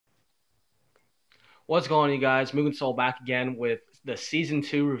What's going on, you guys? Moving Soul back again with the season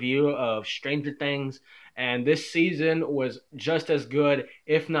 2 review of Stranger Things. And this season was just as good,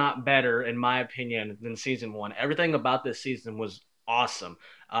 if not better, in my opinion, than season 1. Everything about this season was awesome.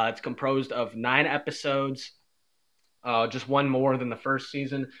 It's composed of 9 episodes, just one more than the first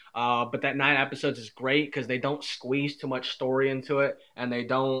season. But that 9 episodes is great because they don't squeeze too much story into it, and they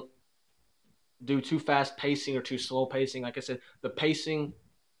don't do too fast pacing or too slow pacing. Like I said, the pacing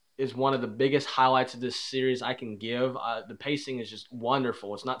is one of the biggest highlights of this series I can give. The pacing is just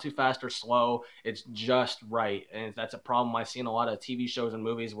wonderful. It's not too fast or slow. It's just right, and that's a problem I see in a lot of TV shows and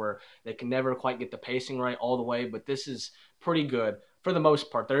movies where they can never quite get the pacing right all the way. But this is pretty good for the most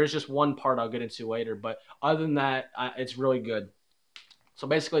part. There is just one part I'll get into later, but other than that, it's really good. So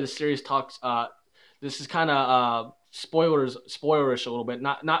basically, the series talks. This is kind of spoilerish a little bit.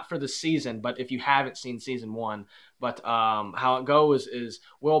 Not for the season, but if you haven't seen season 1. But how it goes is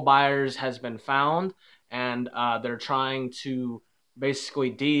Will Byers has been found, and they're trying to basically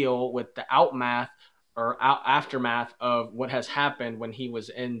deal with the aftermath of what has happened when he was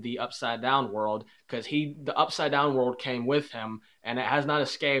in the Upside Down world, because the Upside Down world came with him, and it has not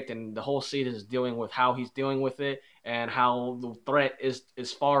escaped. And the whole season is dealing with how he's dealing with it and how the threat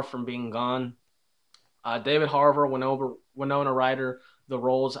is far from being gone. David Harbour, Winona Ryder, the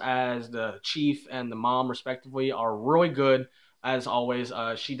roles as the chief and the mom, respectively, are really good as always.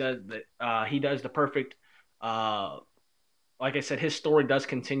 He does the perfect. Like I said, his story does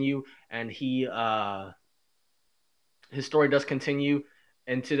continue, and his story does continue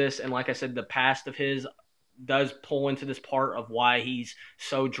into this. And like I said, the past of his does pull into this part of why he's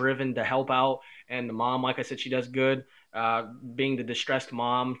so driven to help out. And the mom, like I said, she does good. Being the distressed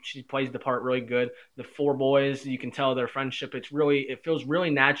mom, she plays the part really good. The 4 boys, you can tell their friendship. It feels really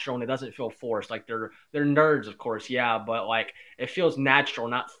natural, and it doesn't feel forced. Like they're nerds, of course, yeah, but like it feels natural,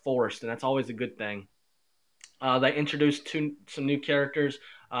 not forced, and that's always a good thing. They introduced some new characters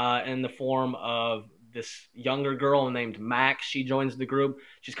in the form of this younger girl named Max. She joins the group.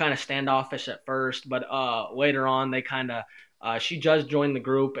 She's kind of standoffish at first, but later on, she does join the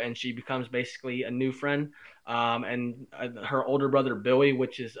group, and she becomes basically a new friend. And her older brother Billy,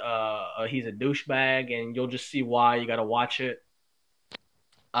 which is he's a douchebag, and you'll just see why. You got to watch it.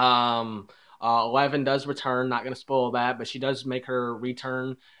 Um, 11 does return. Not gonna spoil that, but she does make her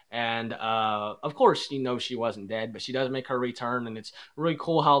return. And of course, she wasn't dead, but she does make her return, and it's really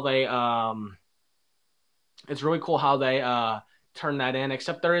cool how they turn that in.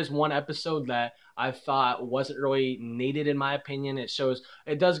 Except there is one episode that I thought wasn't really needed, in my opinion. It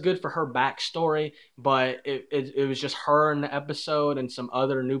does good for her backstory, but it was just her in the episode and some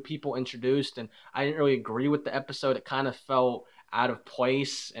other new people introduced, and I didn't really agree with the episode. It kind of felt out of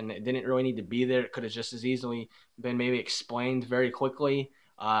place, and it didn't really need to be there. It could have just as easily been maybe explained very quickly.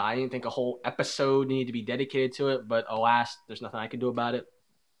 I didn't think a whole episode needed to be dedicated to it, but alas, there's nothing I can do about it.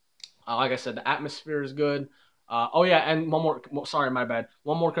 Like I said, the atmosphere is good. Oh yeah, and one more. Sorry, my bad.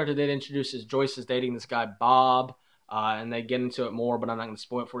 One more character they introduce is Joyce is dating this guy Bob, and they get into it more, but I'm not going to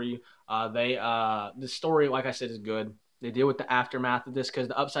spoil it for you. The story, like I said, is good. They deal with the aftermath of this because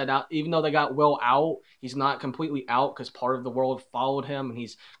the Upside Down, even though they got Will out, he's not completely out because part of the world followed him, and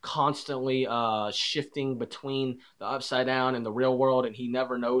he's constantly shifting between the Upside Down and the real world, and he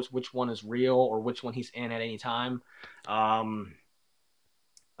never knows which one is real or which one he's in at any time.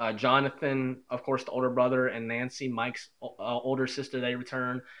 Jonathan, of course, the older brother, and Nancy, Mike's older sister, they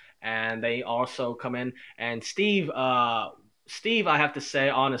return, and they also come in. And Steve, I have to say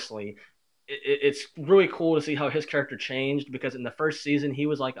honestly, it's really cool to see how his character changed, because in the first season he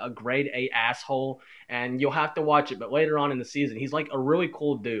was like a grade A asshole, and you'll have to watch it. But later on in the season, he's like a really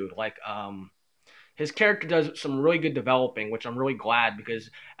cool dude. Like his character does some really good developing, which I'm really glad, because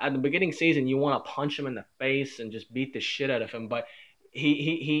at the beginning season you want to punch him in the face and just beat the shit out of him, but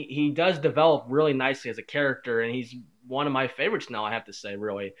he does develop really nicely as a character, and he's one of my favorites now, I have to say,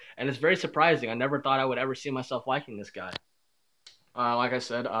 really. And it's very surprising. I never thought I would ever see myself liking this guy. Like I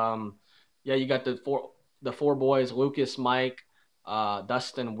said, yeah, you got the four boys: Lucas, Mike,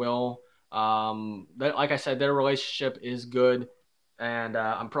 Dustin, Will. Like I said, their relationship is good, and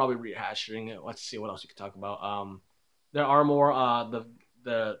I'm probably rehashing it. Let's see what else we can talk about. There are more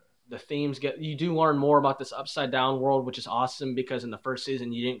the themes you do learn more about this Upside Down world, which is awesome, because in the first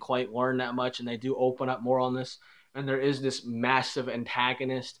season you didn't quite learn that much, and they do open up more on this. And there is this massive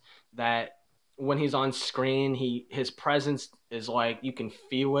antagonist that when he's on screen, his presence is like you can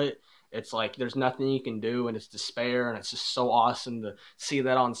feel it. It's like there's nothing you can do, and it's despair, and it's just so awesome to see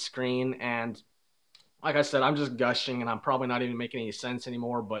that on screen. And like I said, I'm just gushing and I'm probably not even making any sense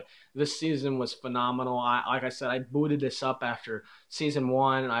anymore. But this season was phenomenal. Like I said, I booted this up after season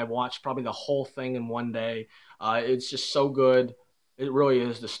one, and I watched probably the whole thing in one day. It's just so good. It really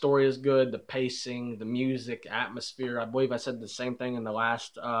is. The story is good. The pacing, the music, atmosphere. I believe I said the same thing in the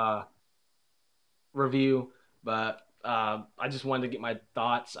last review, but I just wanted to get my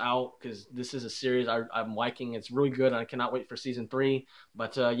thoughts out because this is a series I'm liking. It's really good, and I cannot wait for season three.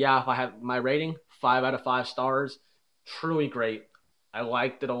 But yeah, if I have my rating, 5 out of 5 stars, truly great. I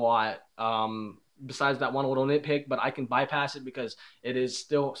liked it a lot. Besides that one little nitpick, but I can bypass it because it is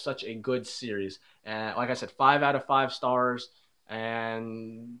still such a good series. And like I said, 5 out of 5 stars,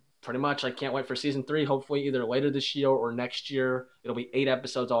 and pretty much I can't wait for season three. Hopefully, either later this year or next year. It'll be 8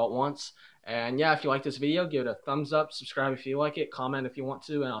 episodes all at once. And yeah, if you like this video, give it a thumbs up, subscribe if you like it, comment if you want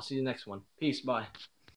to, and I'll see you next one. Peace, bye.